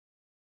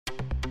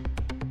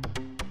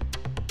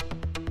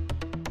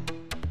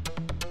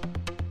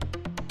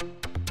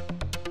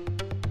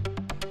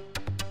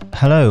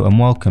Hello and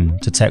welcome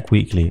to Tech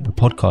Weekly, a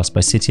podcast by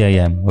City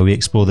AM where we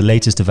explore the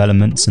latest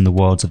developments in the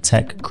worlds of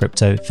tech,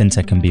 crypto,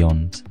 fintech and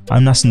beyond.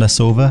 I'm Nassim Da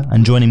Silva,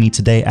 and joining me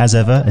today as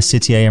ever are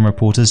City AM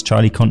reporters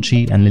Charlie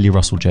Conchie and Lily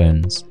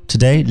Russell-Jones.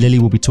 Today, Lily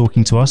will be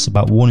talking to us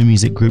about Warner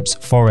Music Group's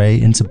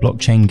foray into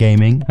blockchain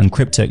gaming and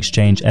crypto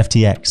exchange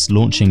FTX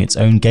launching its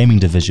own gaming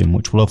division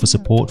which will offer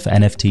support for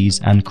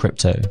NFTs and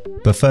crypto.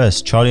 But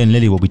first, Charlie and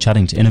Lily will be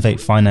chatting to Innovate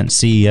Finance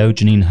CEO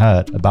Janine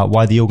Hirt about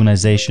why the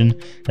organisation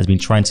has been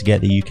trying to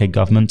get the UK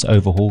government to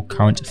overhaul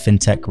current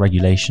fintech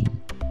regulation.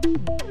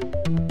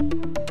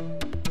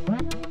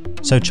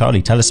 So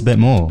Charlie, tell us a bit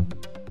more.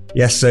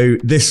 Yes, so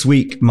this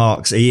week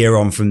marks a year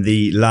on from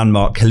the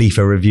landmark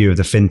Khalifa review of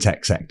the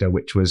fintech sector,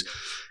 which was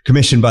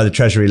commissioned by the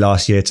Treasury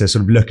last year to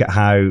sort of look at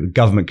how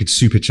government could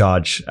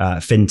supercharge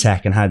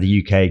fintech and how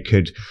the UK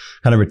could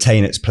kind of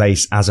retain its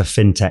place as a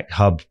fintech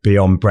hub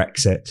beyond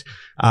Brexit.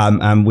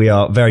 And we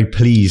are very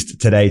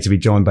pleased today to be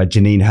joined by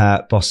Janine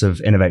Hirt, boss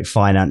of Innovate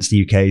Finance,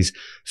 the UK's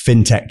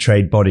fintech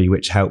trade body,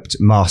 which helped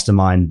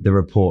mastermind the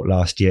report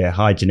last year.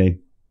 Hi, Janine.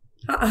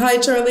 Hi,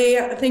 Charlie.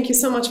 Thank you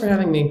so much for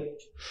having me.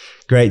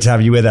 Great to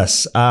have you with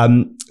us.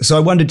 So I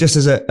wondered, just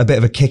as a bit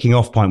of a kicking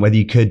off point, whether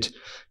you could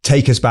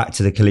take us back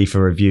to the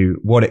Khalifa review,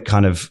 what it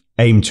kind of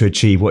aimed to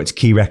achieve, what its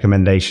key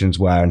recommendations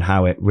were and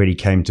how it really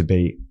came to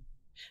be.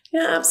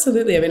 Yeah,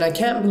 absolutely. I mean, I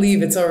can't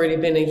believe it's already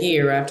been a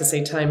year. I have to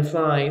say time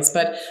flies.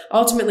 But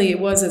ultimately, it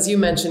was, as you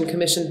mentioned,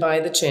 commissioned by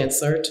the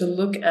Chancellor to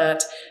look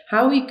at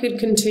how we could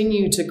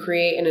continue to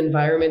create an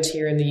environment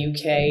here in the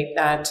UK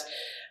that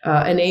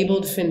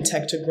enabled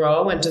fintech to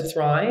grow and to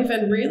thrive,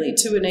 and really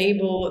to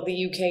enable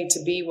the UK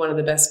to be one of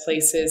the best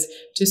places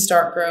to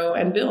start, grow,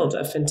 and build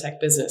a fintech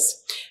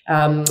business.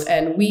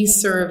 And we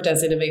served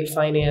as Innovate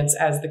Finance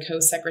as the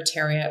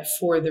co-secretariat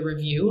for the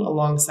review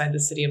alongside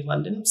the City of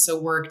London. So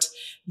worked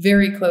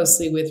very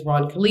closely with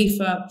Ron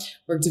Khalifa,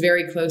 worked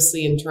very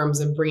closely in terms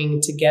of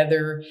bringing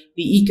together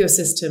the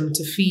ecosystem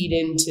to feed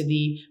into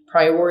the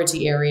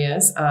priority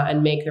areas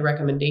and make the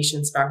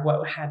recommendations about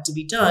what had to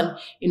be done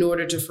in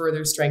order to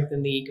further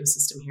strengthen the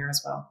ecosystem here as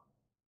well.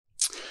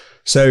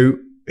 So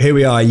here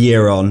we are a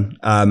year on,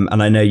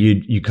 and I know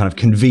you kind of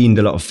convened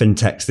a lot of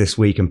fintechs this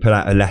week and put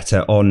out a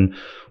letter on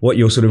what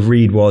your sort of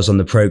read was on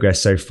the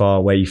progress so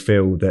far, where you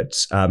feel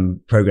that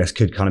progress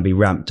could kind of be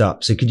ramped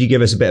up. So could you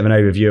give us a bit of an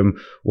overview on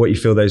what you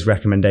feel those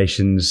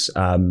recommendations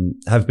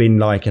have been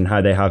like and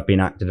how they have been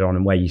acted on,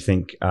 and where you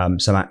think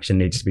some action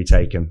needs to be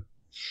taken?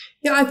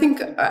 Yeah, I think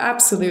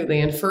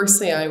absolutely. And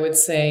firstly, I would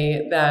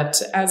say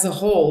that as a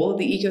whole,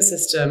 the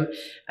ecosystem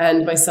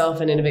and myself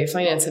and Innovate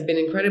Finance have been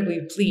incredibly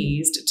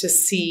pleased to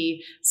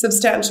see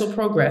substantial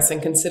progress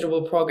and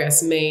considerable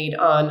progress made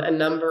on a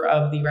number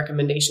of the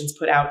recommendations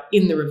put out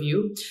in the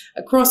review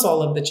across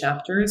all of the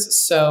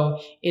chapters. So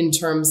in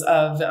terms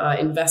of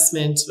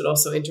investment, but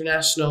also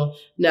international,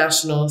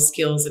 national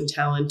skills and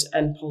talent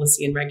and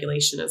policy and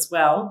regulation as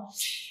well.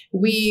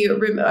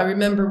 I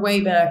remember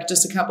way back,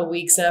 just a couple of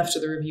weeks after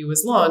the review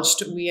was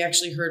launched, we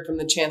actually heard from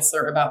the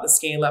Chancellor about the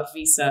Scale-Up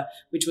Visa,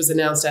 which was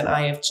announced at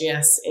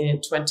IFGS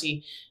in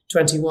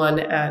 2021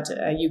 at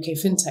UK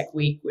FinTech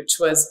Week, which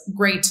was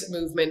great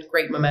movement,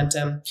 great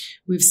momentum.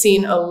 We've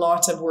seen a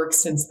lot of work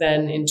since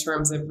then in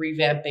terms of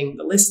revamping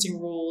the listing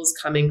rules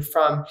coming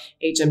from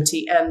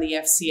HMT and the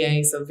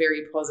FCA, so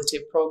very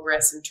positive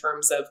progress in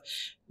terms of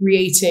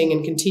creating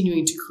and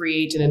continuing to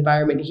create an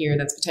environment here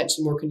that's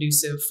potentially more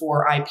conducive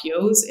for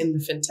IPOs in the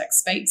fintech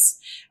space.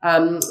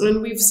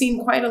 And we've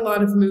seen quite a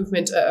lot of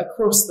movement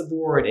across the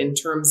board in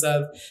terms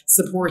of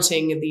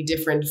supporting the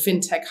different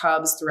fintech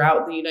hubs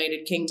throughout the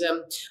United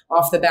Kingdom.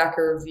 Off the back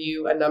of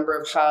review, a number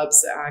of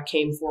hubs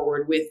came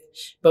forward with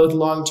both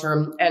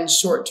long-term and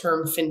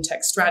short-term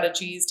fintech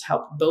strategies to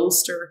help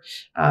bolster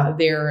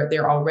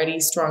their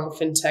already strong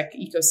fintech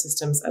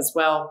ecosystems as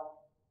well.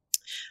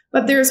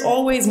 But there's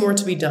always more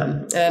to be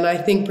done. And I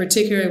think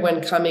particularly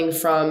when coming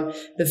from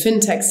the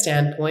fintech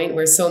standpoint,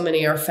 where so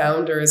many of our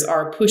founders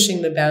are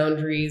pushing the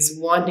boundaries,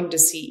 wanting to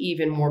see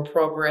even more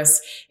progress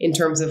in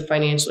terms of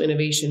financial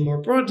innovation more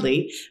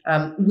broadly,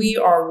 we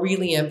are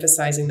really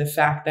emphasizing the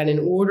fact that in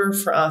order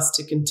for us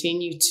to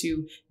continue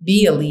to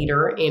be a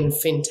leader in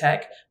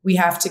fintech, we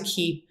have to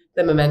keep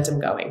the momentum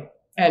going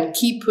and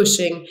keep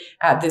pushing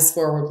at this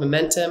forward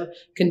momentum,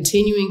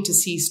 continuing to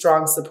see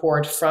strong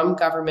support from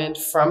government,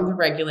 from the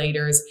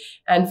regulators,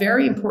 and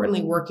very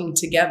importantly, working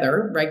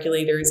together,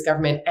 regulators,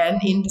 government,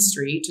 and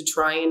industry to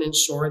try and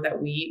ensure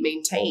that we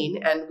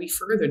maintain and we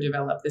further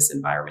develop this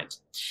environment.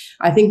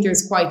 I think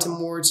there's quite a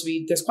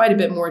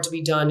bit more to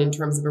be done in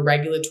terms of a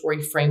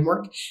regulatory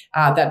framework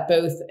that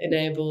both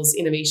enables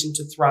innovation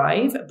to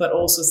thrive, but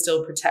also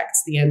still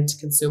protects the end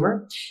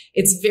consumer.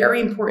 It's very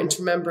important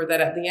to remember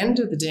that at the end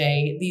of the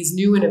day, these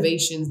new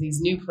innovations, these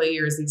new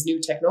players, these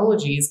new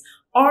technologies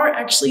are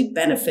actually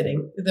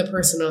benefiting the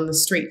person on the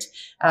street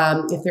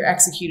if they're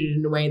executed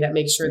in a way that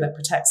makes sure that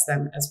protects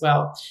them as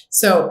well.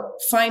 So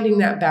finding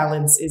that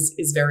balance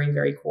is very,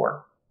 very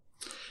core.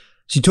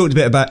 So you talked a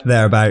bit about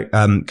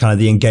kind of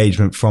the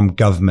engagement from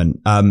government.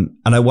 And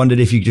I wondered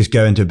if you could just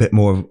go into a bit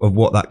more of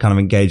what that kind of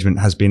engagement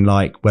has been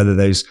like, whether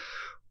those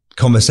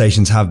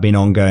conversations have been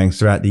ongoing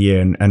throughout the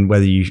year, and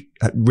whether you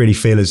really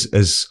feel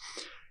as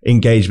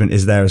engagement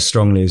is there as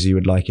strongly as you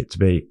would like it to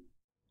be.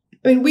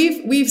 I mean,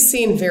 we've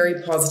seen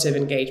very positive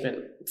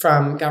engagement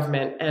from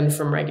government and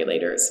from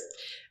regulators.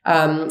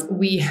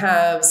 We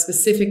have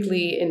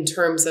specifically, in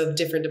terms of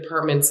different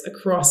departments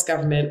across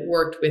government,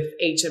 worked with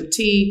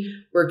HMT,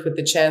 worked with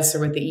the Chancellor,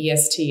 with the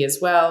EST as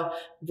well,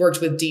 worked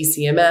with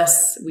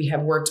DCMS. We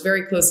have worked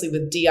very closely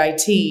with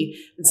DIT.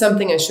 And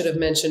something I should have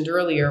mentioned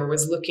earlier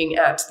was looking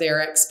at their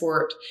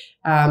export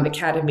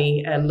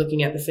academy and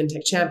looking at the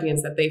fintech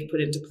champions that they've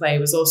put into play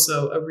was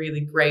also a really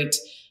great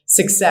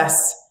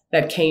success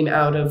that came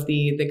out of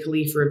the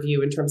Khalifa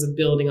review in terms of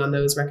building on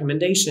those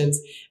recommendations.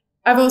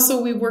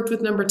 We've worked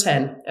with number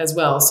 10 as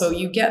well. So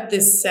you get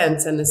this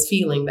sense and this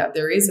feeling that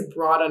there is a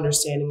broad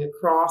understanding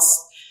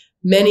across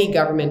many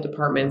government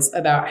departments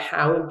about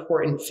how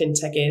important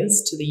fintech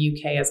is to the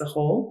UK as a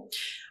whole.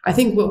 I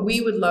think what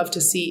we would love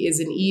to see is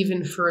an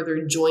even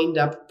further joined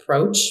up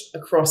approach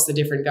across the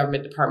different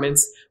government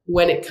departments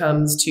when it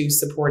comes to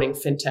supporting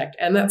fintech.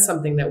 And that's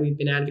something that we've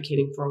been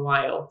advocating for a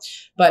while.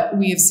 But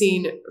we have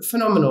seen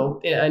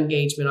phenomenal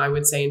engagement, I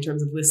would say, in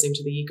terms of listening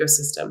to the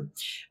ecosystem.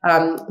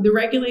 The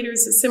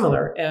regulators are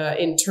similar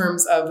in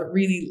terms of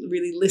really,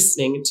 really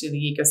listening to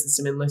the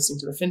ecosystem and listening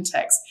to the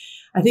fintechs.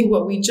 I think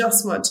what we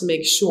just want to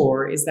make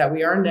sure is that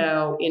we are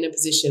now in a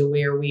position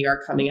where we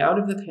are coming out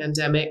of the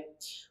pandemic.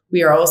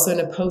 We are also in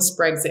a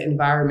post-Brexit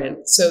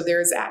environment. So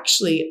there's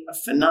actually a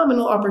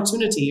phenomenal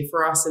opportunity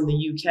for us in the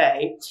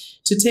UK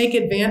to take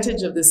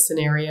advantage of this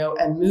scenario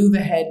and move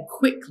ahead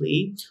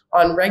quickly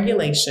on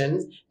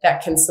regulation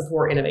that can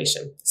support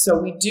innovation.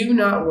 So we do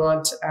not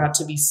want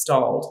to be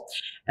stalled.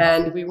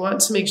 And we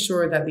want to make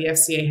sure that the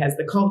FCA has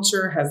the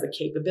culture, has the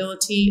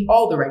capability,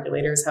 all the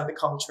regulators have the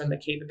culture and the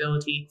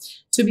capability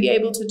to be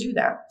able to do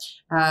that.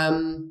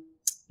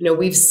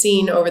 We've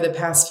seen over the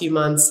past few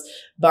months,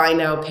 buy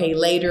now, pay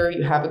later.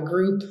 You have a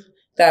group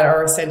that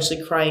are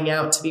essentially crying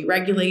out to be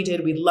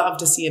regulated. We'd love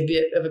to see a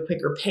bit of a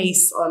quicker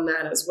pace on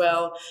that as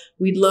well.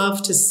 We'd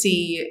love to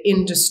see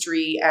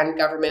industry and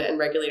government and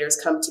regulators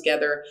come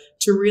together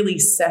to really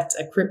set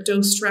a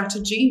crypto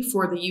strategy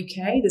for the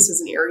UK. This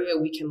is an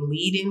area we can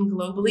lead in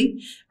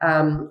globally,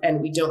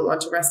 and we don't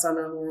want to rest on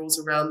our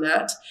laurels around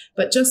that.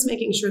 But just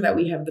making sure that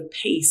we have the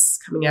pace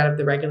coming out of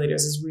the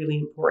regulators is really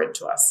important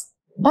to us.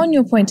 On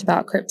your point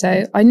about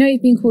crypto, I know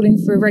you've been calling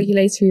for a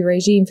regulatory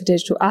regime for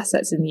digital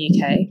assets in the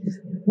UK.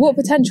 What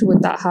potential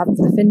would that have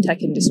for the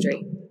fintech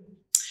industry?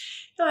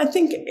 I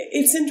think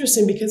it's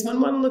interesting because when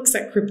one looks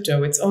at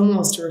crypto, it's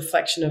almost a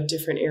reflection of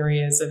different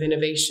areas of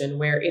innovation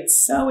where it's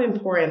so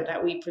important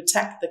that we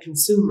protect the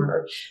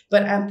consumer.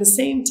 But at the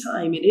same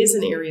time, it is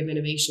an area of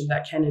innovation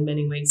that can in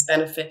many ways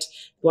benefit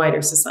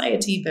wider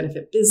society,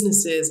 benefit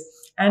businesses,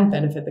 and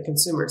benefit the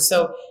consumer.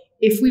 So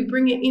if we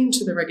bring it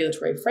into the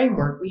regulatory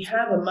framework, we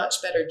have a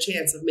much better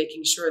chance of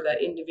making sure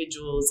that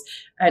individuals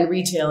and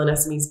retail and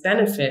SMEs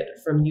benefit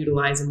from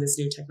utilizing this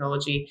new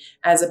technology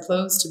as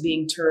opposed to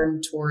being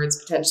turned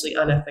towards potentially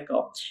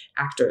unethical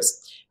actors.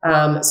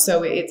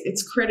 So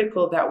it's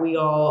critical that we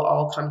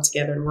all come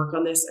together and work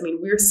on this. I mean,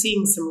 we're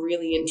seeing some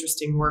really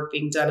interesting work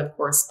being done, of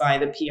course, by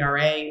the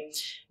PRA,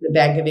 the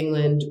Bank of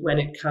England, when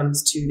it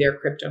comes to their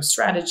crypto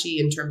strategy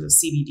in terms of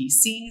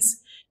CBDCs.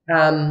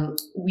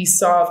 We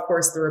saw, of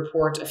course, the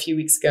report a few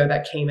weeks ago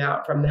that came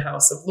out from the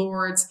House of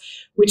Lords,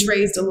 which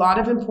raised a lot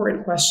of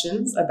important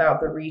questions about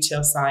the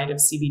retail side of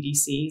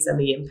CBDCs and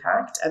the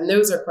impact. And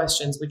those are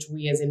questions which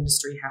we as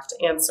industry have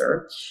to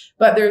answer.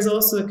 But there's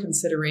also a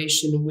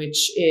consideration,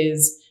 which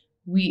is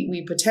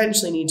we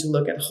potentially need to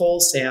look at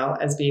wholesale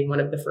as being one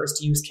of the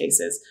first use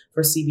cases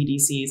for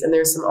CBDCs. And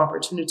there's some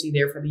opportunity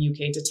there for the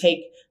UK to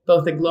take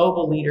both a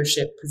global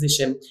leadership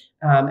position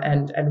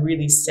and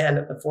really stand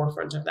at the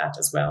forefront of that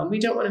as well. And we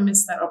don't want to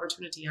miss that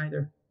opportunity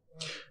either.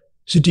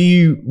 So do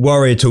you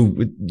worry at all,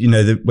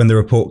 when the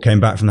report came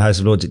back from the House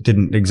of Lords, it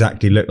didn't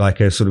exactly look like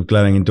a sort of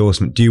glowing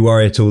endorsement. Do you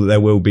worry at all that there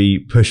will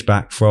be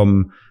pushback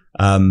from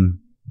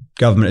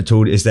government at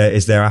all? Is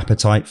there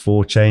appetite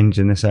for change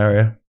in this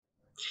area?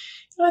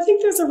 I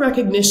think there's a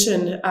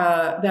recognition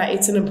that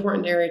it's an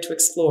important area to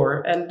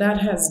explore. And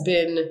that has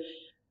been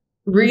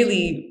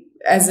really,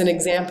 as an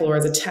example or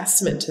as a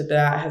testament to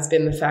that, has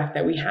been the fact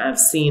that we have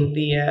seen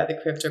the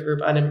crypto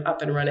group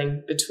up and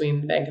running between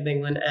the Bank of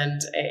England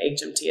and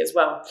HMT as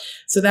well.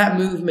 So that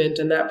movement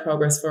and that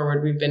progress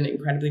forward, we've been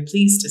incredibly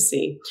pleased to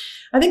see.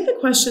 I think the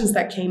questions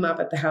that came up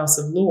at the House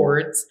of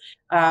Lords,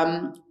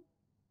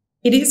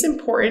 it is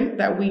important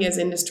that we as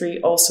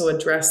industry also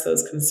address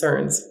those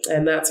concerns.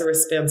 And that's a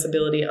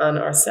responsibility on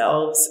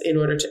ourselves in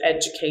order to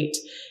educate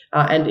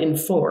and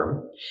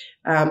inform.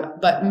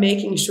 But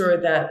making sure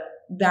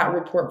that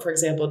report, for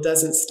example,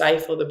 doesn't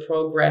stifle the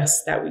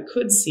progress that we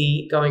could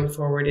see going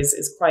forward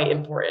is quite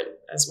important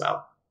as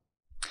well.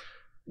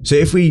 So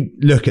if we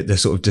look at the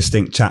sort of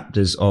distinct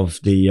chapters of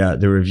the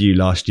review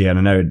last year, and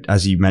I know,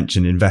 as you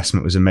mentioned,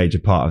 investment was a major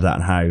part of that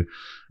and how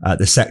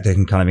the sector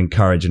can kind of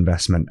encourage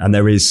investment. And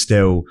there is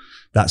still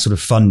that sort of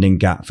funding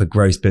gap for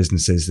growth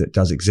businesses that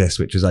does exist,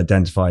 which was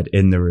identified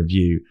in the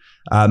review.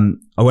 I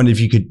wonder if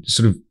you could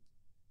sort of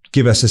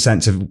give us a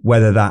sense of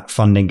whether that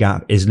funding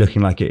gap is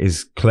looking like it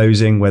is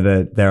closing,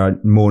 whether there are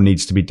more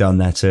needs to be done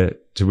there to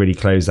really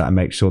close that and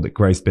make sure that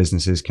growth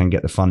businesses can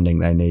get the funding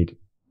they need?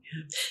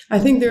 I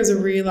think there's a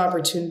real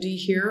opportunity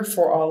here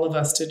for all of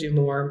us to do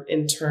more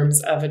in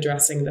terms of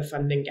addressing the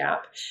funding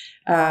gap.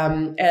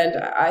 And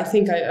I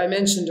think I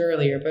mentioned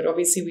earlier, but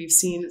obviously we've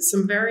seen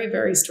some very,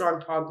 very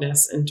strong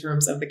progress in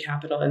terms of the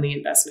capital and the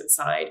investment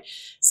side.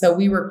 So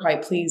we were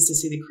quite pleased to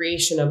see the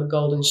creation of a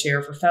golden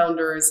share for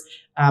founders,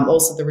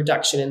 also the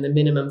reduction in the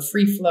minimum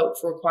free float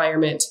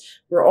requirement,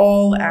 were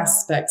all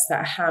aspects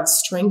that have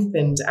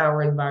strengthened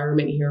our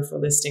environment here for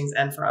listings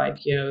and for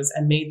IPOs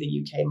and made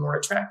the UK more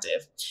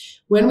attractive.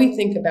 When we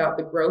think about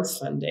the growth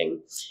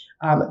funding,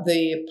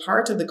 the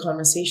part of the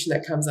conversation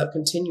that comes up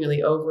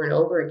continually over and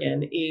over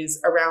again is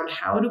around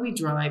how do we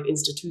drive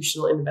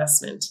institutional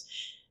investment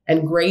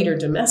and greater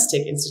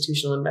domestic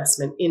institutional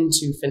investment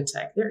into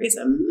fintech. There is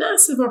a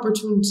massive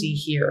opportunity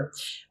here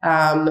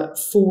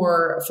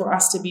for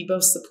us to be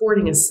both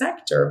supporting a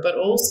sector, but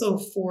also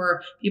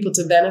for people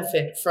to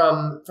benefit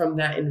from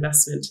that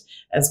investment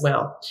as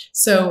well.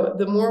 So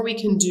the more we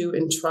can do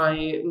in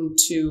trying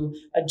to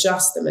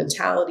adjust the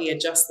mentality,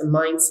 adjust the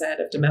mindset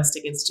of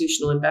domestic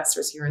institutional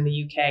investors here in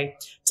the UK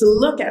to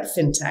look at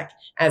fintech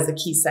as a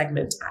key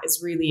segment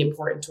is really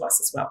important to us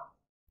as well.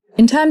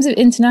 In terms of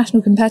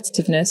international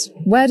competitiveness,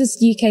 where does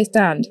the UK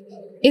stand?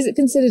 Is it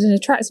considered an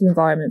attractive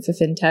environment for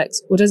fintechs,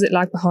 or does it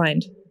lag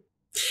behind?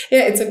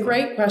 Yeah, it's a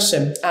great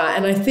question.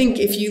 And I think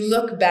if you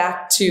look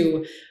back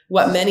to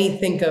what many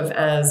think of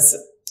as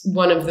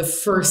one of the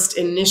first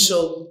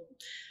initial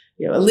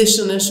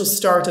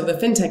start of the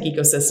fintech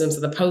ecosystem,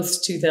 so the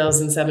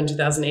post-2007,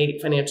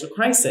 2008 financial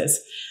crisis,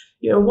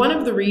 one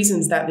of the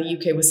reasons that the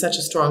UK was such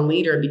a strong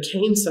leader and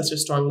became such a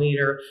strong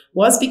leader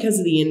was because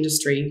of the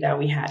industry that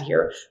we had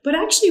here, but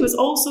actually it was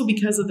also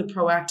because of the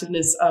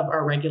proactiveness of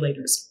our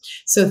regulators.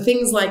 So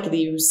things like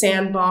the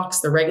sandbox,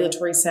 the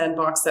regulatory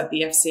sandbox that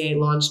the FCA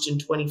launched in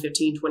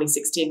 2015,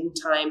 2016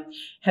 time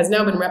has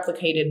now been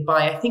replicated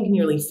by, I think,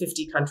 nearly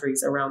 50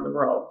 countries around the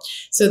world.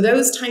 So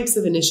those types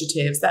of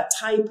initiatives, that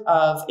type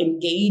of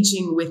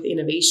engaging with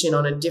innovation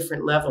on a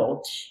different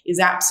level is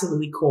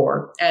absolutely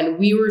core. And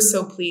we were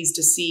so pleased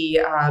to see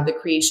the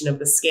creation of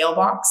the scale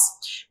box,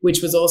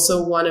 which was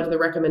also one of the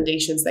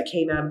recommendations that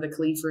came out of the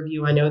Khalifa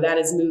review. I know that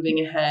is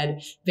moving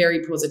ahead,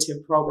 very positive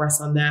progress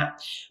on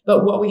that.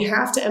 But what we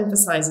have to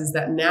emphasize is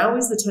that now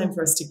is the time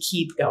for us to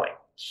keep going.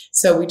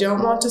 So we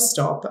don't want to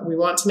stop. We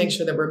want to make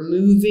sure that we're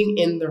moving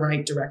in the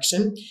right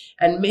direction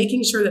and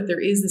making sure that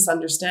there is this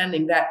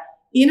understanding that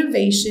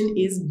innovation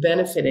is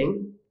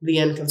benefiting the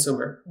end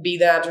consumer, be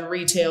that a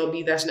retail,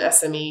 be that an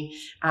SME.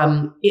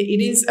 It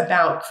is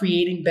about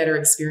creating better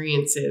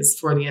experiences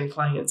for the end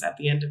clients at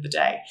the end of the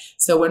day.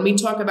 So when we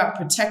talk about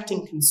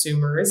protecting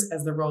consumers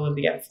as the role of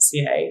the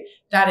FCA,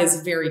 that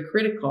is very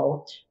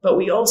critical, but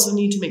we also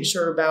need to make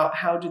sure about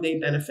how do they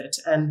benefit,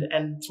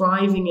 and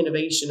thriving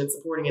innovation and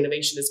supporting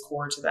innovation is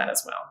core to that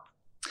as well.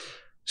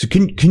 So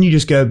can you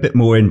just go a bit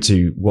more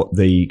into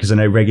because I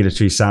know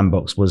regulatory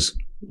sandbox was,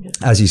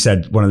 as you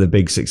said, one of the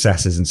big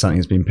successes and something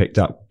that's been picked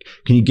up.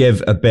 Can you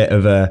give a bit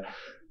of a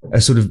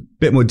sort of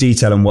bit more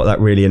detail on what that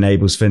really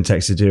enables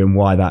fintechs to do and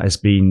why that has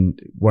been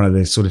one of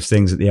the sort of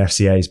things that the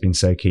FCA has been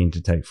so keen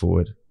to take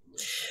forward?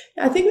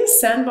 I think this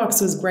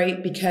sandbox was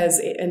great because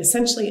it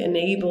essentially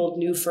enabled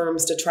new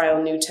firms to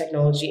trial new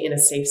technology in a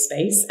safe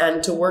space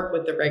and to work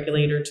with the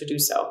regulator to do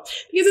so.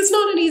 Because it's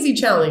not an easy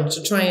challenge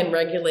to try and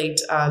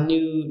regulate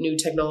new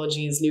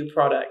technologies, new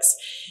products.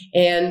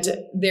 And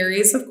there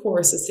is, of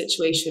course, a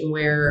situation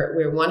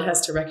where one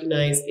has to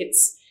recognize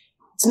it's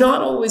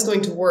not always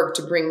going to work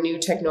to bring new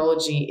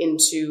technology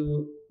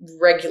into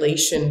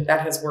regulation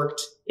that has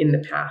worked in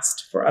the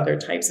past for other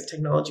types of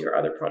technology or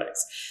other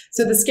products.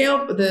 So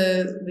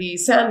the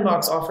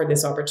sandbox offered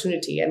this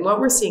opportunity. And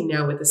what we're seeing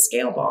now with the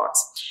scale box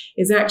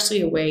is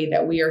actually a way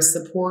that we are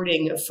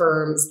supporting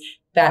firms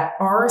that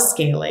are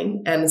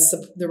scaling, and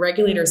the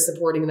regulator is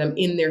supporting them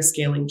in their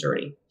scaling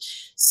journey.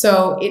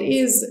 So it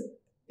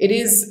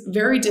is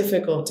very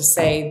difficult to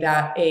say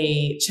that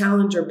a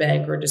challenger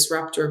bank or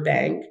disruptor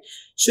bank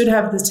should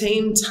have the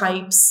same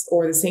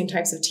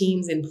types of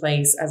teams in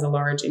place as a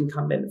large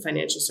incumbent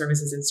financial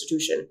services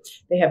institution.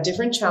 They have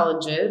different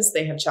challenges.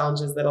 They have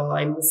challenges that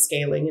align with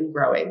scaling and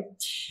growing.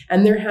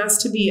 And there has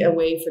to be a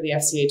way for the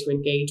FCA to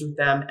engage with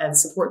them and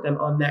support them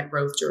on that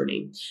growth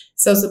journey.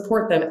 So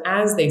support them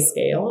as they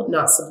scale,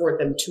 not support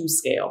them to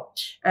scale.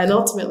 And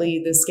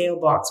ultimately, the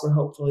scale box, we're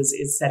hopeful,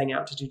 is setting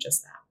out to do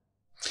just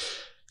that.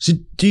 So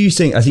do you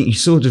think, I think you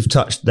sort of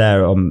touched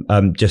there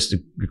on just a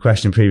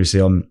question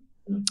previously on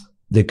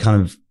the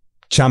kind of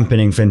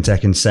championing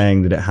fintech and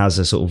saying that it has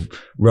a sort of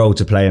role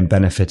to play in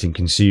benefiting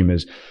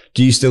consumers.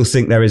 Do you still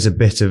think there is a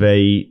bit of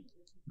a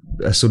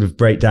sort of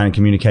breakdown in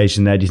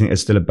communication there? Do you think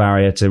there's still a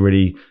barrier to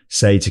really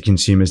say to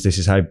consumers, this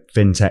is how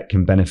fintech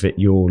can benefit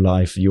your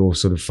life, your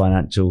sort of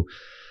financial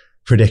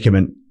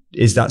predicament?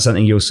 Is that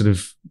something you're sort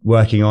of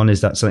working on?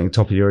 Is that something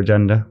top of your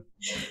agenda?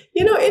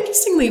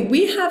 Interestingly,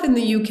 we have in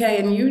the UK,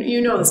 and you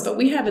know this, but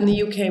we have in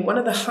the UK one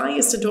of the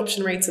highest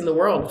adoption rates in the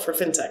world for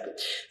fintech.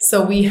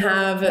 So we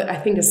have, I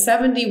think, a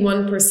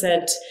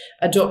 71%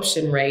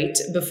 adoption rate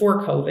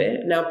before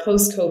COVID. Now,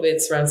 post-COVID,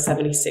 it's around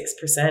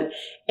 76%.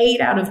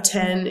 8 out of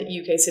 10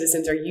 UK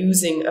citizens are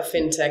using a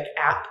fintech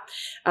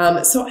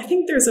app. So I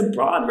think there's a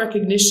broad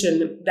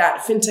recognition that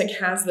fintech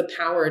has the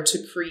power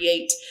to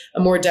create a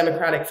more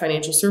democratic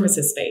financial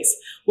services space.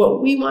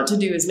 What we want to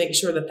do is make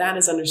sure that that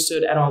is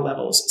understood at all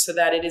levels, so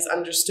that it is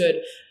understood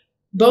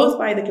both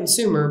by the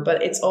consumer,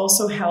 but it's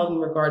also held in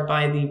regard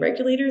by the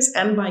regulators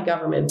and by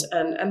government.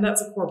 And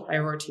that's a core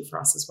priority for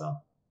us as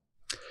well.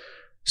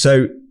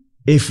 So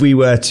if we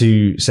were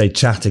to, say,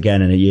 chat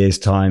again in a year's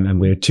time and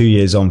we're 2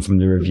 years on from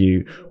the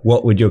review,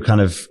 what would your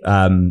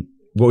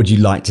what would you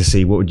like to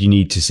see? What would you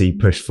need to see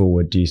pushed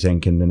forward, do you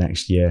think, in the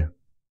next year?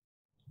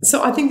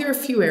 So I think there are a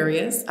few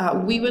areas.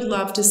 We would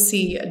love to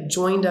see a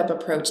joined up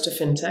approach to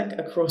fintech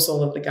across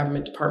all of the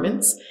government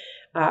departments.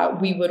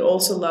 We would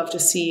also love to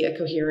see a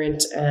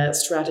coherent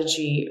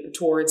strategy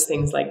towards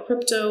things like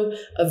crypto,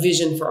 a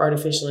vision for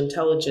artificial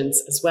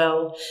intelligence as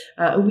well.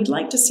 And we'd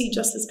like to see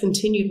just this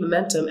continued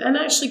momentum and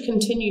actually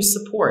continued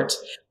support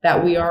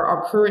that we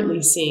are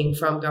currently seeing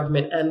from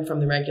government and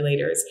from the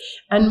regulators,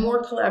 and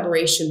more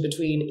collaboration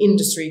between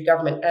industry,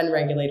 government, and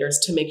regulators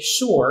to make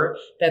sure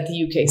that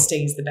the UK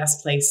stays the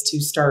best place to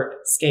start,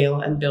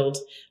 scale, and build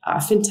a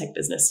fintech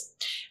business.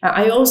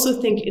 I also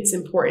think it's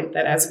important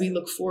that as we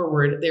look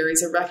forward, there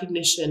is a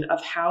recognition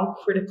of how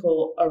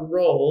critical a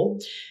role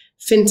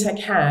fintech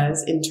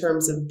has in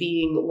terms of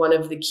being one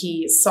of the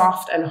key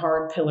soft and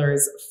hard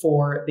pillars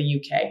for the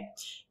UK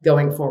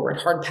going forward,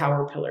 hard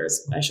power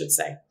pillars, I should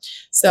say.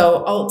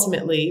 So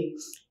ultimately,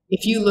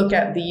 if you look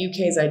at the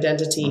UK's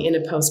identity in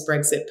a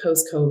post-Brexit,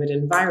 post-COVID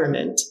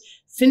environment,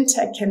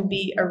 fintech can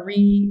be a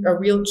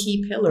real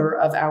key pillar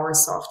of our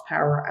soft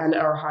power and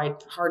our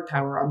hard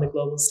power on the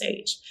global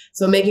stage.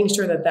 So making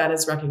sure that that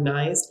is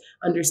recognized,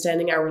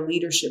 understanding our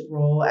leadership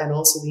role, and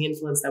also the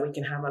influence that we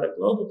can have on a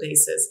global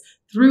basis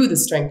through the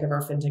strength of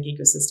our fintech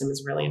ecosystem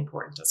is really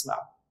important as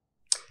well.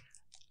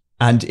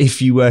 And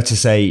if you were to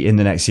say in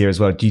the next year as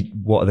well,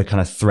 what are the kind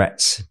of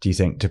threats, do you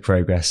think, to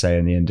progress, say,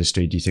 in the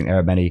industry? Do you think there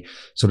are many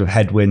sort of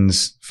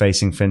headwinds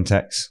facing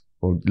fintechs,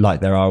 or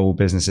like there are all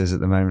businesses at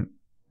the moment?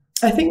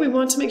 I think we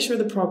want to make sure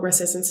the progress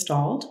is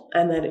installed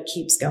and that it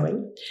keeps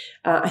going.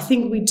 I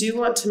think we do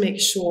want to make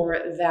sure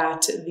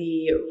that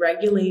the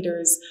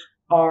regulators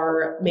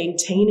are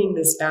maintaining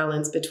this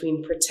balance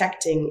between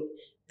protecting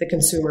the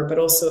consumer, but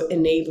also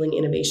enabling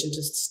innovation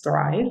to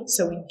thrive.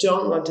 So we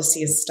don't want to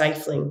see a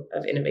stifling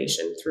of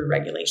innovation through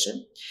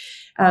regulation.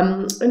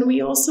 And we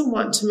also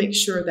want to make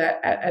sure that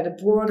at a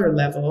broader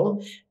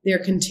level, there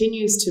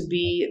continues to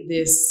be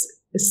this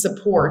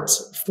support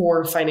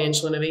for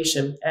financial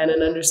innovation and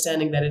an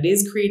understanding that it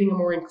is creating a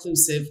more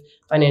inclusive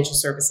financial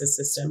services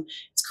system.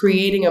 It's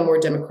creating a more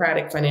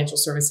democratic financial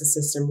services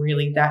system,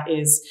 really, that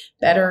is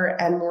better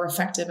and more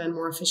effective and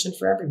more efficient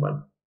for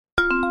everyone.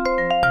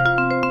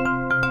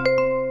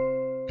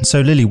 So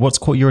Lily, what's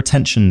caught your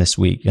attention this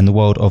week in the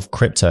world of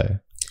crypto?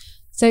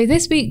 So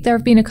this week, there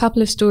have been a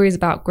couple of stories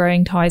about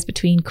growing ties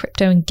between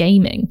crypto and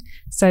gaming.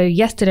 So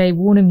yesterday,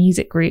 Warner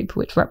Music Group,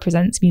 which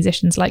represents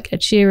musicians like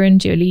Ed Sheeran,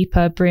 Dua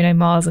Lipa, Bruno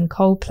Mars and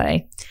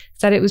Coldplay,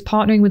 said it was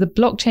partnering with a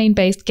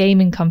blockchain-based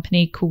gaming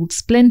company called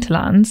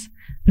Splinterlands.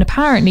 And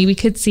apparently we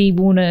could see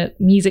Warner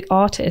Music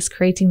artists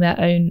creating their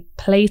own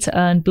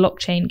play-to-earn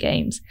blockchain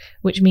games,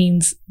 which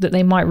means that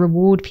they might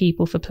reward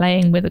people for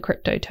playing with a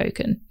crypto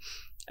token.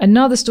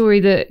 Another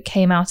story that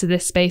came out of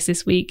this space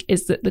this week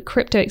is that the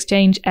crypto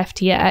exchange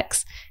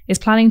FTX is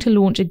planning to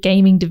launch a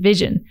gaming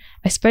division.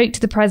 I spoke to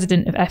the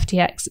president of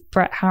FTX,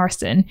 Brett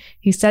Harrison,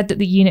 who said that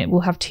the unit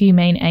will have two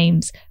main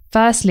aims.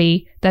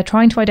 Firstly, they're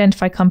trying to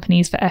identify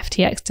companies for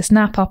FTX to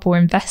snap up or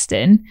invest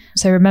in.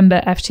 So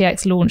remember,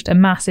 FTX launched a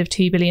massive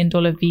 $2 billion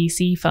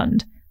VC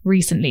fund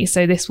recently,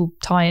 so this will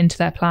tie into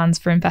their plans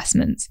for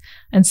investments.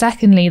 And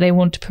secondly, they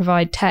want to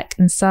provide tech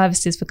and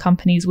services for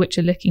companies which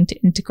are looking to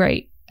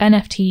integrate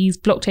NFTs,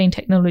 blockchain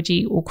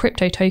technology, or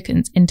crypto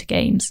tokens into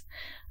games.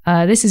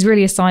 This is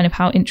really a sign of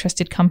how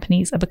interested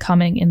companies are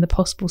becoming in the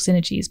possible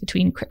synergies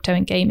between crypto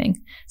and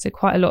gaming. So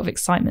quite a lot of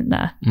excitement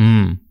there.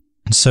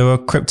 So are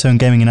crypto and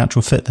gaming a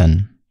natural fit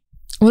then?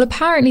 Well,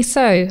 apparently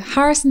so.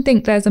 Harrison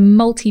thinks there's a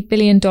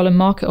multi-billion-dollar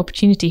market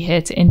opportunity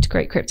here to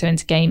integrate crypto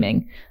into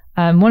gaming.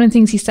 One of the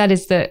things he said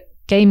is that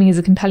gaming is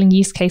a compelling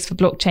use case for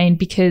blockchain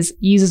because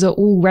users are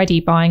already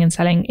buying and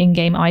selling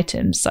in-game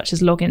items, such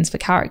as logins for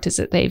characters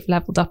that they've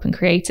leveled up and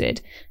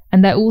created.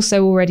 And they're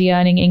also already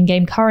earning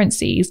in-game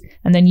currencies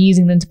and then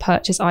using them to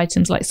purchase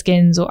items like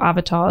skins or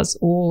avatars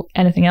or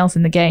anything else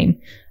in the game.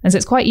 And so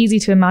it's quite easy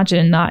to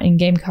imagine that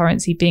in-game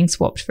currency being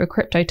swapped for a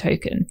crypto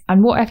token.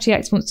 And what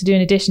FTX wants to do in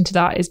addition to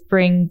that is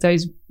bring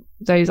those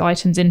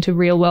items into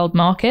real world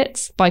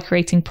markets by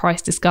creating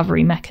price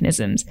discovery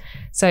mechanisms.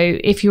 So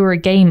if you're a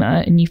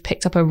gamer and you've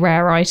picked up a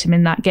rare item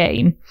in that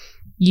game,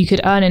 you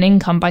could earn an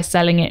income by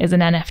selling it as an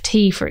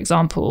NFT, for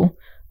example,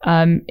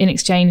 in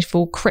exchange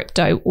for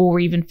crypto or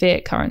even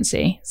fiat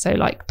currency. So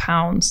like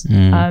pounds.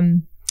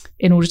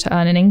 in order to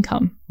earn an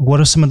income. What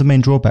are some of the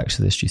main drawbacks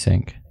to this, do you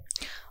think?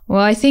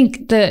 Well, I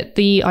think that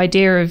the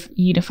idea of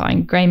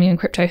unifying gaming and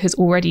crypto has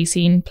already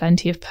seen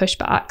plenty of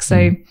pushback.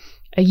 So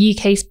a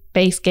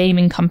UK-based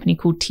gaming company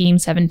called Team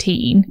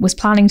 17 was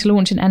planning to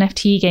launch an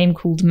NFT game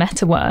called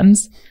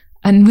MetaWorms.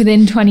 And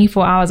within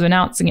 24 hours of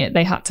announcing it,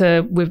 they had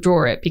to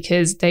withdraw it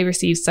because they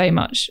received so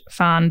much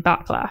fan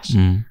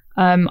backlash.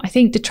 I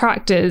think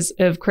detractors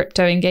of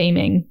crypto and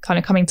gaming kind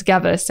of coming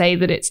together say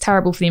that it's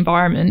terrible for the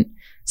environment.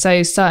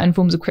 So certain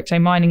forms of crypto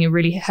mining are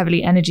really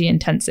heavily energy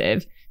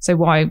intensive. So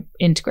why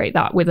integrate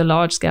that with a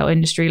large scale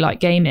industry like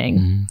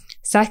gaming?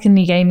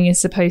 Secondly, gaming is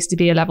supposed to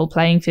be a level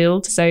playing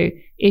field. So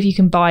if you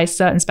can buy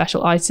certain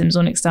special items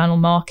on external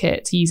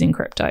markets using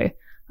crypto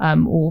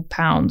or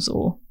pounds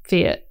or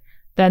fiat,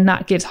 then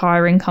that gives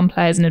higher income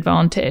players an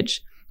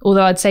advantage.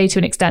 Although I'd say to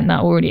an extent that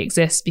already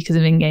exists because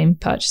of in-game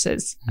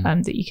purchases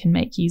that you can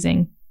make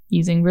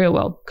using real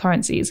world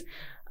currencies.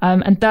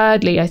 And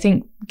thirdly, I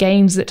think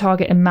games that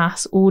target a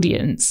mass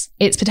audience,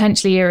 it's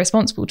potentially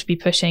irresponsible to be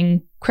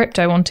pushing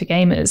crypto onto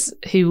gamers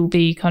who will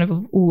be kind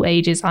of all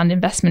ages and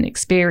investment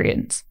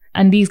experience.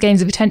 And these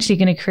games are potentially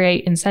going to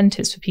create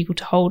incentives for people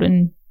to hold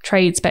and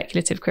trade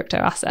speculative crypto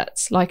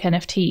assets like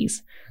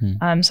NFTs.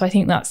 So I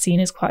think that's seen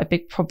as quite a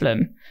big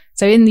problem.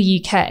 So in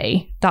the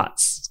UK,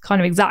 that's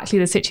kind of exactly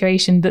the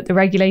situation that the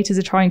regulators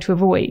are trying to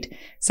avoid.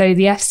 So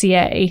the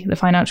FCA, the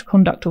Financial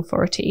Conduct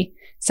Authority,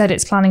 said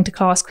it's planning to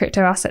class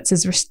crypto assets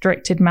as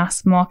restricted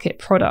mass market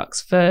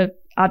products for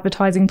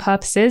advertising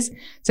purposes.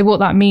 So what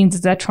that means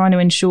is they're trying to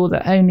ensure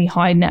that only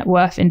high net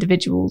worth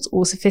individuals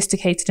or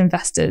sophisticated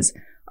investors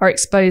are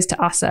exposed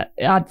to asset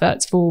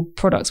adverts for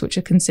products which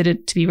are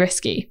considered to be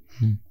risky.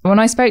 When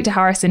I spoke to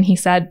Harrison, he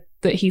said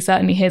that he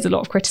certainly hears a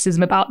lot of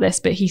criticism about this,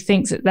 but he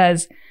thinks that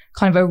there's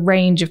kind of a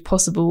range of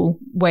possible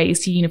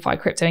ways to unify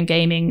crypto and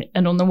gaming.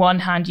 And on the one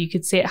hand, you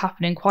could see it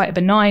happen in quite a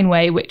benign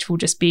way, which will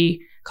just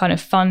be kind of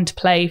fun to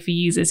play for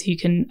users who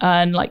can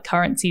earn like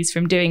currencies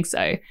from doing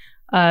so.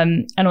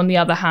 And on the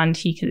other hand,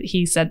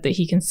 he said that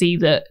he can see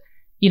that,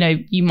 you know,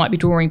 you might be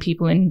drawing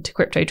people into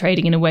crypto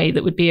trading in a way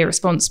that would be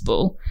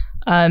irresponsible.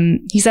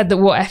 He said that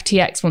what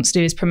FTX wants to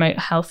do is promote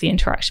a healthy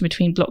interaction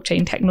between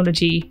blockchain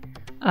technology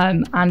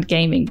and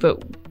gaming,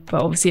 but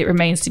obviously it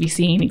remains to be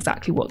seen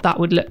exactly what that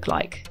would look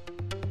like.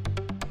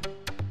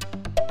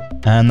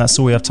 And that's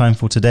all we have time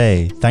for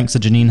today. Thanks to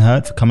Janine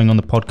Hirt for coming on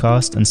the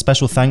podcast, and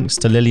special thanks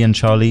to Lily and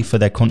Charlie for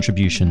their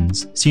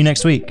contributions. See you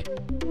next week.